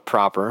Chico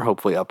proper,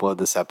 hopefully upload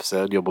this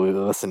episode. You'll be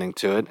listening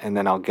to it. And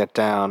then I'll get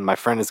down. My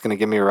friend is going to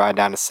give me a ride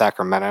down to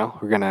Sacramento.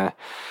 We're going to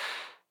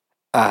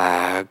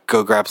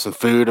go grab some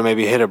food or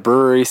maybe hit a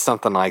brewery,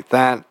 something like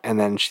that. And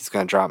then she's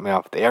going to drop me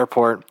off at the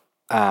airport.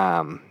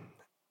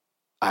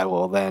 I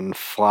will then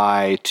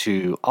fly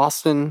to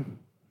Austin,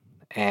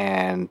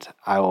 and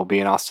I will be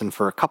in Austin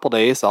for a couple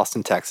days.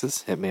 Austin,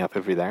 Texas. Hit me up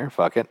if you're there.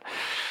 Fuck it.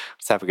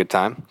 Let's have a good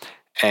time.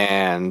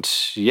 And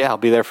yeah, I'll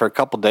be there for a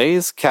couple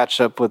days,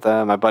 catch up with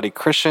my buddy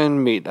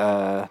Christian, meet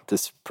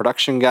this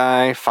production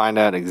guy, find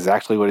out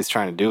exactly what he's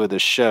trying to do with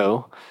this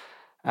show,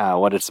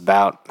 what it's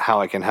about,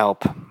 how I can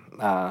help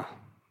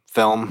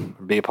film,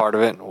 be a part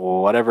of it,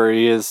 whatever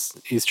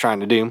he's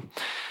trying to do.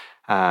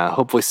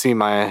 Hopefully see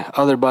my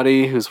other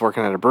buddy who's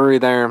working at a brewery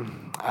there,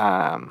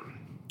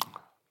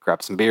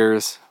 grab some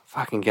beers,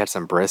 fucking get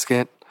some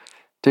brisket.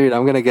 Dude,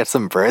 I'm gonna get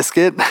some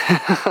brisket.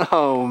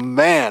 Oh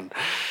man,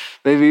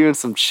 maybe even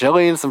some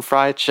chili and some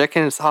fried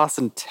chicken. It's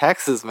Austin,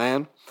 Texas,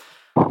 man.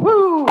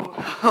 Woo!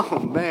 Oh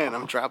man,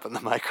 I'm dropping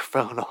the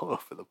microphone all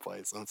over the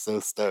place. I'm so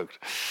stoked.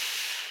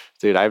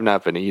 Dude, I've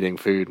not been eating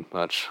food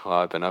much while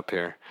I've been up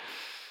here.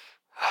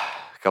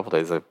 A couple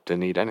days I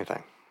didn't eat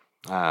anything.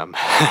 Sorry,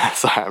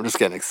 I'm just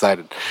getting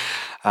excited.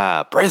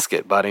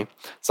 Brisket, buddy.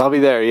 So I'll be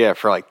there, yeah,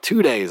 for like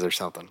 2 days or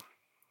something.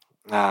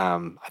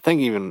 I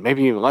think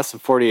maybe even less than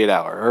 48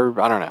 hours,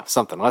 or I don't know,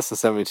 something less than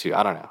 72.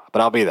 I don't know,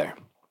 but I'll be there.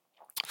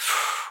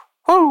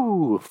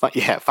 Woo!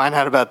 Yeah, find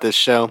out about this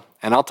show,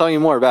 and I'll tell you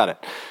more about it.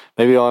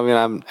 Maybe I'll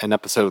have an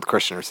episode with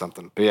Christian or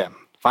something. But yeah,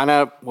 find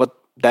out what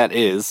that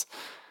is.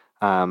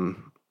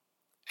 And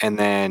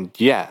then,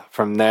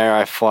 from there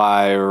I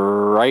fly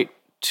right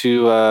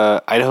to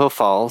Idaho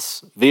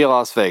Falls via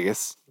Las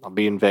Vegas. I'll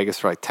be in Vegas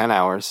for like 10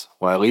 hours.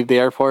 Will I leave the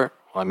airport?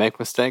 Will I make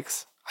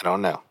mistakes? I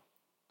don't know.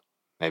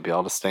 Maybe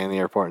I'll just stay in the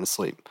airport and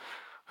sleep.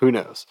 Who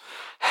knows?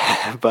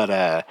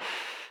 But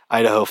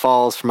Idaho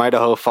Falls, from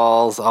Idaho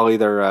Falls, I'll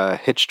either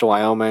hitch to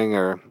Wyoming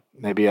or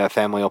maybe a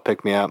family will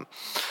pick me up.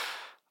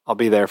 I'll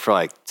be there for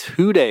like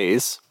 2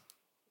 days.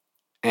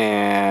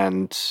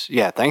 And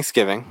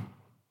Thanksgiving.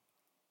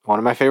 One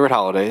of my favorite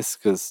holidays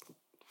because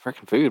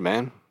freaking food,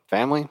 man.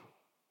 Family,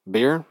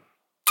 beer,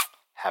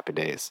 happy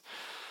days.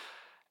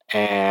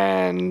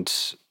 And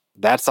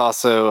that's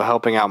also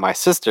helping out my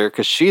sister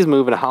because she's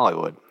moving to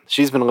Hollywood.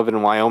 She's been living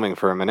in Wyoming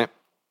for a minute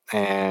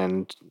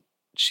and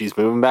she's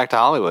moving back to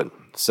Hollywood.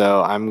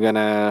 So I'm going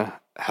to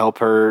help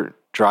her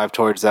drive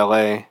towards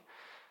LA.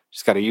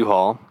 She's got a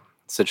U-Haul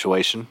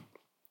situation,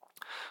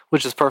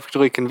 which is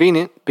perfectly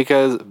convenient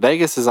because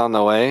Vegas is on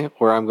the way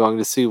where I'm going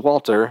to see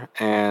Walter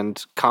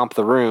and comp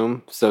the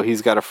room. So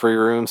he's got a free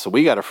room. So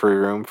we got a free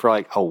room for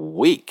like a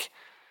week,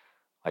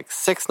 like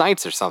 6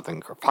 nights or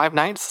something, or 5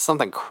 nights,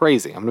 something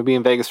crazy. I'm going to be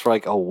in Vegas for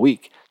like a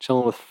week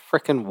chilling with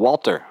frickin'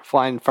 Walter,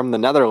 flying from the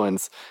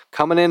Netherlands,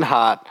 coming in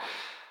hot.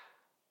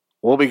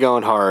 We'll be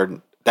going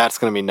hard. That's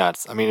going to be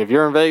nuts. I mean, if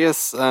you're in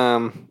Vegas,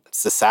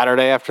 it's the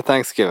Saturday after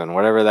Thanksgiving,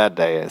 whatever that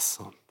day is.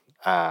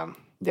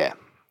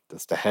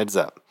 Just a heads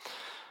up.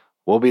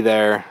 We'll be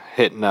there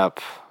hitting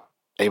up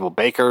Abel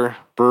Baker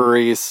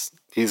breweries.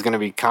 He's going to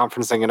be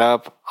conferencing it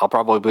up. I'll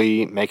probably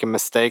be making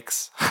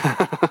mistakes,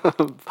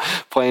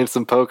 playing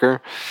some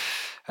poker.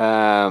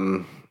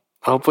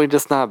 Hopefully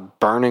just not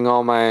burning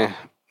all my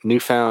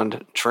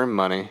newfound trim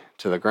money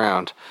to the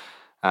ground.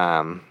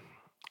 But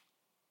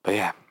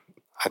yeah,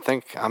 I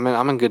think I'm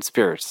in good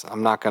spirits.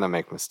 I'm not going to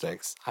make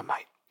mistakes. I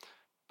might,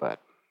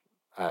 but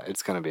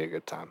it's going to be a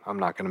good time. I'm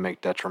not going to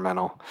make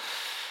detrimental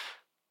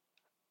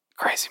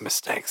crazy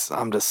mistakes.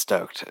 I'm just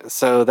stoked.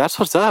 So that's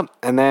what's up.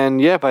 And then,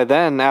 by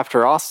then,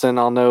 after Austin,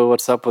 I'll know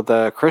what's up with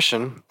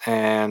Christian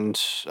and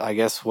I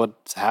guess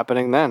what's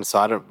happening then. So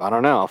I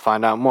don't know. I'll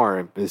find out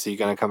more. Is he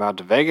going to come out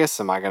to Vegas?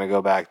 Am I going to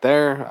go back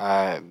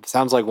there?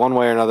 Sounds like one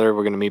way or another,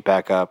 we're going to meet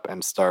back up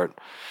and start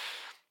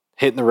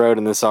hitting the road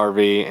in this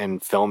RV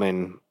and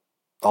filming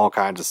all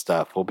kinds of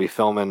stuff. We'll be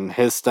filming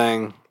his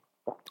thing.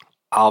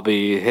 I'll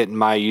be hitting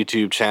my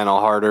YouTube channel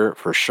harder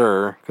for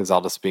sure because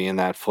I'll just be in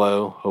that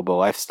flow, hobo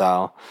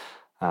lifestyle.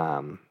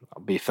 I'll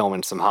be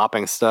filming some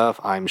hopping stuff,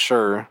 I'm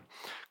sure.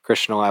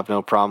 Christian will have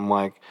no problem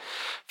like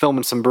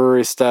filming some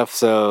brewery stuff.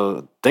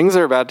 So things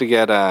are about to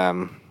get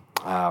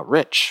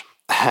rich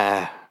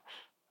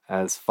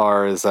as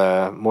far as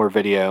more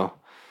video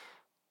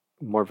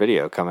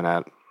coming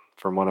out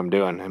from what I'm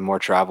doing and more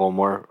travel,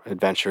 more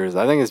adventures.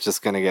 I think it's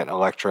just going to get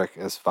electric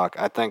as fuck.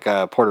 I think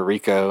Puerto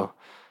Rico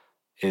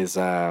is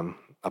a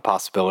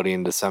possibility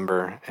in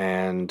December,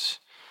 and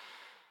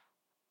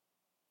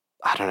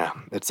I don't know.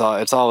 It's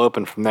all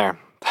open from there.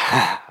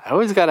 I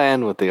always got to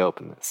end with the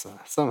openness.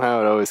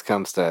 Somehow it always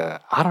comes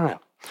to, I don't know,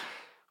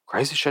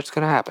 crazy shit's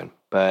gonna happen.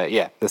 But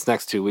yeah, this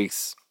next 2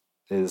 weeks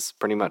is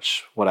pretty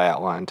much what I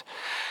outlined.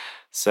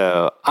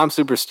 So I'm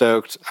super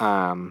stoked.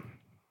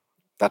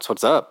 That's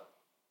what's up.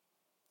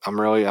 I'm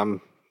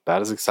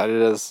about as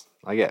excited as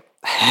I get.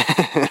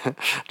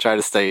 Try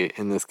to stay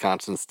in this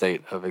constant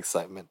state of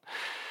excitement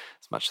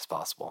as much as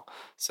possible.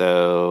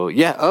 So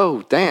yeah.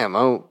 Oh damn.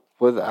 Oh,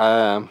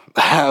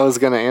 I was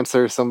gonna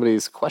answer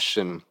somebody's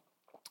question.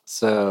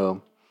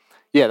 So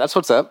yeah, that's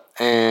what's up.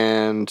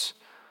 And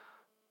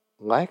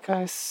like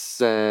I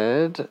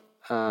said,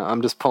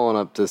 I'm just pulling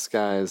up this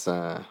guy's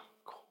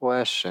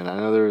question. I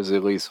know there was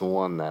at least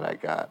one that I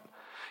got.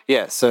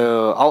 Yeah,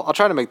 so I'll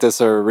try to make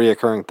this a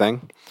reoccurring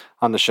thing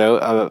on the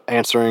show,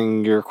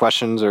 answering your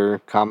questions or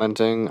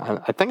commenting.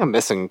 I think I'm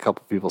missing a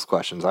couple people's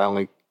questions. I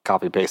only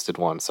copy pasted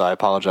one, so I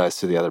apologize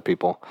to the other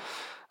people.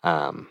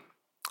 But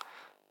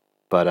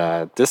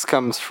this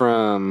comes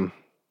from,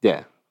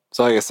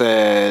 so like I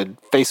said,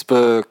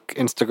 Facebook,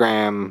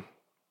 Instagram,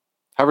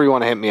 however you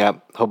want to hit me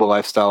up, Hobo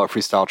Lifestyle or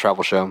Freestyle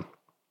Travel Show.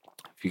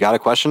 If you got a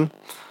question,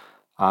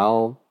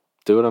 I'll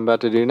do what I'm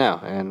about to do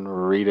now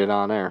and read it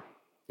on air,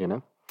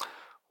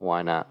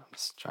 Why not? I'm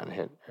just trying to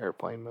hit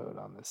airplane mode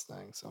on this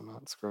thing so I'm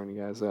not screwing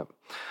you guys up.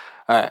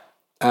 All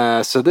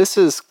right. So this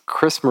is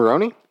Chris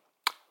Maroney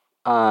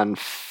on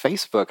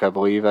Facebook, I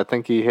believe. I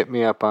think he hit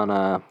me up on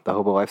the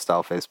Hobo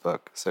Lifestyle Facebook.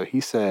 So he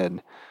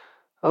said,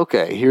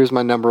 okay, here's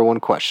my number one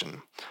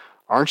question.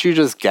 Aren't you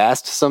just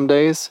gassed some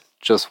days?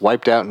 Just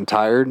wiped out and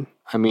tired?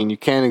 I mean, you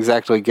can't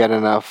exactly get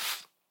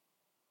enough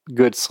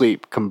good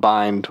sleep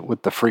combined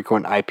with the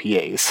frequent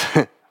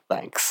IPAs.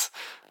 Thanks.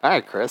 All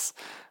right, Chris.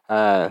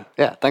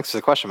 Thanks for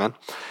the question,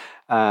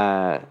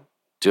 man.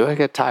 Do I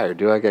get tired?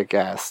 Do I get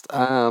gassed?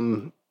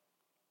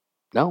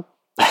 No.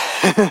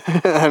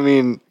 I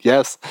mean,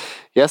 yes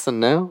and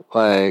no.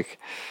 Like,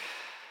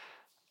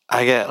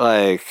 I get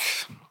like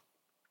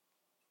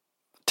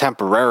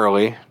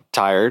temporarily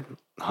tired,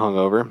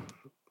 hungover.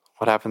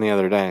 What happened the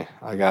other day?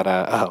 I got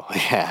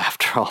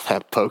after all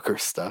that poker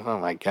stuff. Oh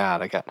my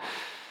God,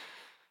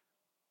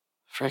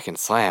 freaking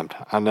slammed.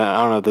 I don't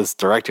know if this is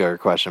direct to your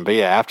question, but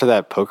yeah, after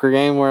that poker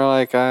game where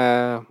like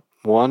I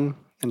won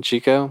in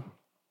Chico,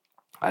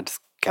 I just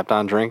kept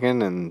on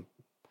drinking, and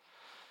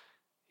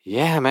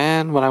yeah,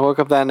 man, when I woke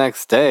up that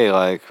next day,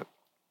 like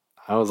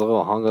I was a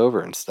little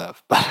hungover and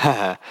stuff, but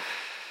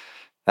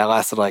that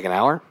lasted like an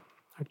hour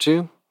or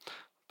two.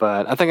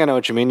 But I think I know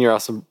what you mean. You're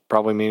also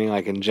probably meaning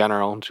like in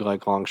general, do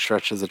like long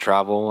stretches of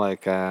travel,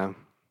 like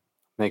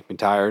make me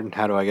tired?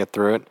 How do I get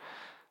through it?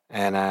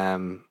 And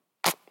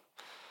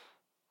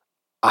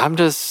I'm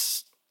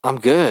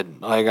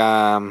good. Like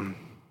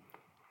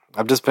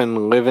I've just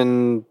been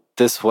living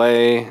this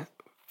way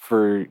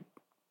for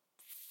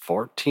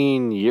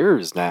 14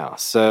 years now.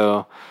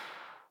 So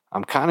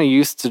I'm kind of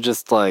used to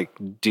just like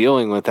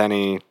dealing with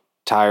any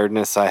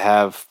tiredness I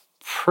have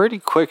pretty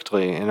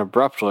quickly and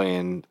abruptly,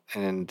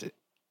 and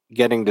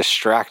getting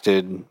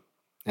distracted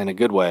in a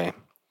good way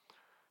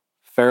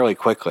fairly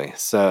quickly.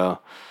 So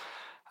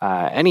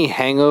any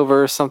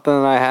hangover or something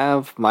that I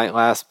have might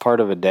last part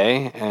of a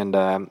day.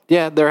 And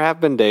yeah, there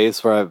have been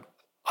days where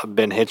I've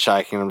been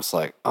hitchhiking and I'm just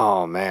like,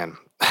 oh man,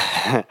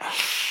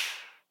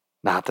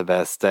 not the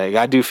best day.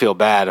 I do feel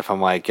bad if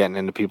I'm like getting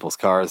into people's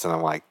cars and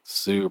I'm like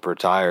super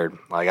tired.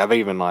 Like I've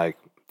even like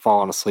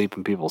fallen asleep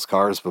in people's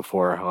cars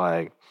before.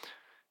 Like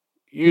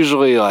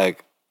usually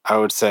like I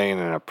would say in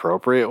an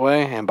appropriate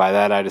way. And by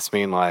that I just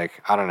mean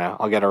like, I don't know,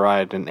 I'll get a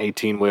ride in an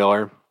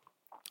 18-wheeler.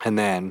 And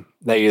then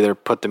they either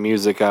put the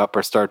music up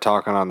or start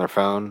talking on their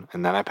phone,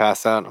 and then I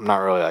pass out. I'm not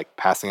really like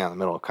passing out in the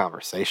middle of a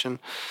conversation.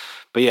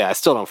 But yeah, I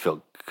still don't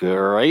feel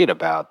great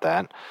about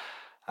that.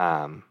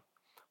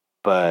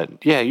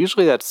 But yeah,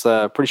 usually that's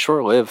pretty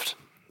short lived,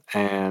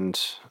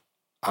 and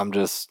I'm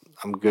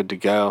good to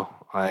go.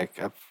 Like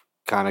I've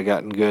kind of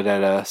gotten good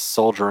at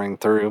soldiering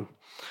through.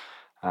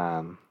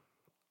 Um,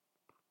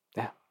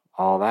 yeah,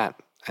 all that.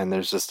 And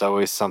there's just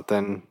always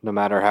something, no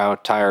matter how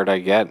tired I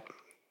get.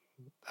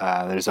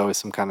 There's always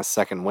some kind of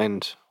second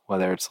wind,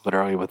 whether it's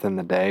literally within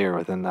the day or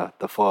within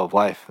the flow of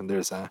life. And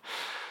there's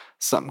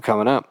something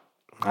coming up.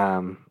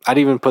 I'd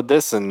even put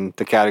this in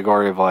the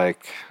category of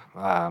like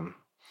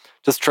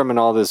just trimming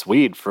all this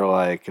weed for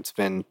like, it's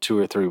been 2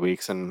 or 3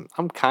 weeks and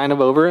I'm kind of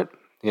over it,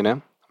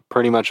 I'm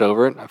pretty much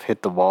over it. I've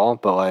hit the wall,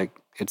 but like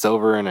it's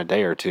over in a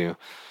day or two.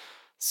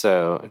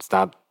 So it's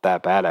not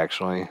that bad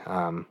actually.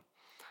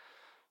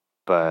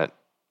 But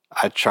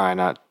I try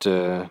not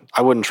to,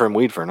 I wouldn't trim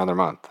weed for another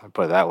month. I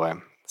put it that way.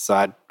 So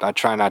I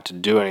try not to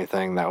do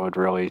anything that would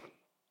really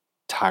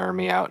tire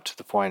me out to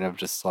the point of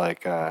just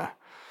like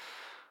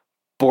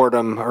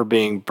boredom or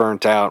being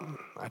burnt out.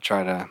 I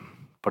try to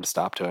put a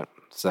stop to it.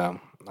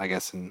 So I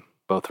guess in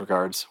both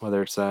regards,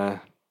 whether it's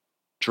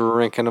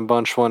drinking a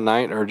bunch one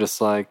night or just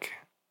like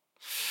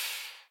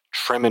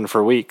trimming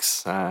for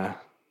weeks,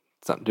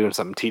 doing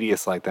something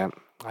tedious like that,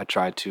 I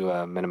try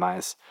to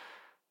minimize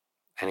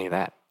any of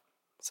that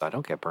so I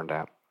don't get burned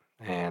out.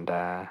 And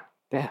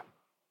yeah.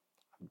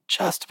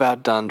 Just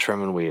about done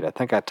trimming weed. I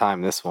think I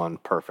timed this one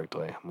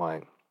perfectly. I'm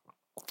like,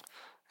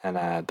 and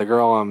the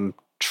girl I'm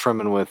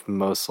trimming with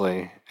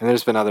mostly, and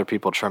there's been other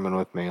people trimming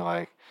with me,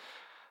 like,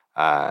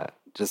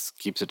 just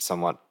keeps it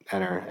somewhat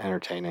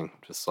entertaining,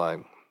 just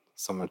like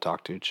someone to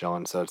talk to,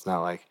 chilling. So it's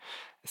not like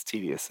as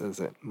tedious as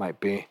it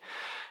might be.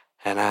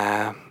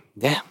 And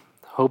yeah,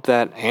 hope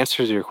that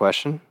answers your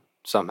question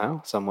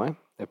somehow, some way.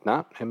 If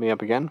not, hit me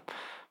up again.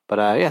 But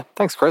yeah,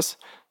 thanks, Chris.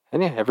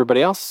 And yeah,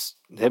 everybody else,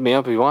 hit me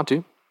up if you want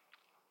to.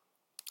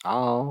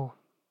 I'll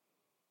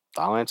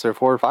answer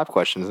 4 or 5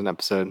 questions an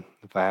episode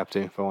if I have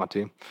to, if I want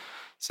to.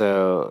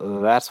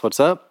 So that's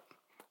what's up.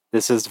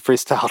 This is the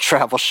Freestyle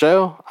Travel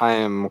Show. I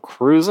am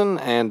cruising,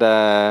 and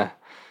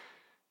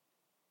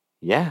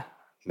yeah,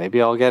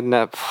 maybe I'll get in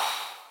that.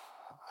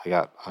 I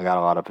got a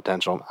lot of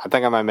potential. I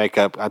think I might make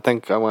up. I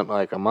think I went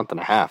like a month and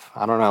a half.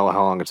 I don't know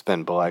how long it's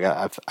been, but like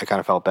I kind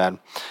of felt bad.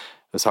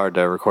 It was hard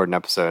to record an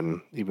episode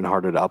and even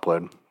harder to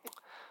upload.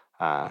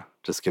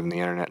 Just given the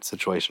internet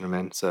situation I'm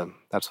in. So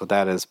that's what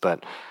that is.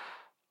 But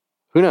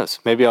who knows?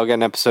 Maybe I'll get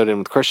an episode in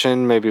with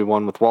Christian, maybe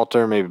one with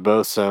Walter, maybe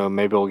both. So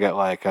maybe we'll get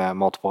like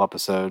multiple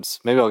episodes.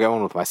 Maybe I'll get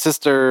one with my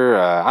sister.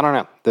 I don't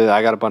know.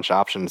 I got a bunch of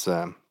options.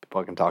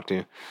 People I can talk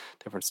to,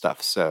 different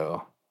stuff.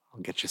 So I'll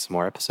get you some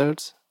more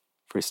episodes.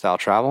 Freestyle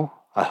travel.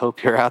 I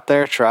hope you're out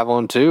there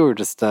traveling too, or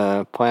just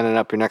planning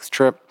up your next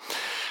trip,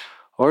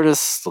 or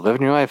just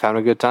living your life, having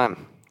a good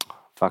time.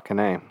 Fucking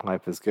A.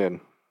 Life is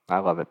good. I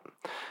love it.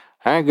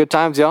 All right, good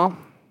times, y'all.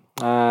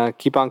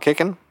 Keep on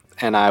kicking,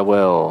 and I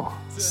will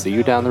see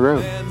you down the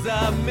road.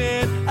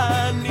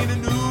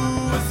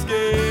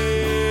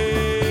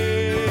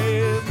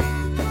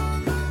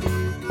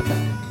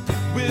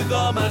 With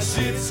all my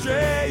shit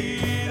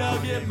straight, I'll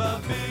get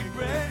my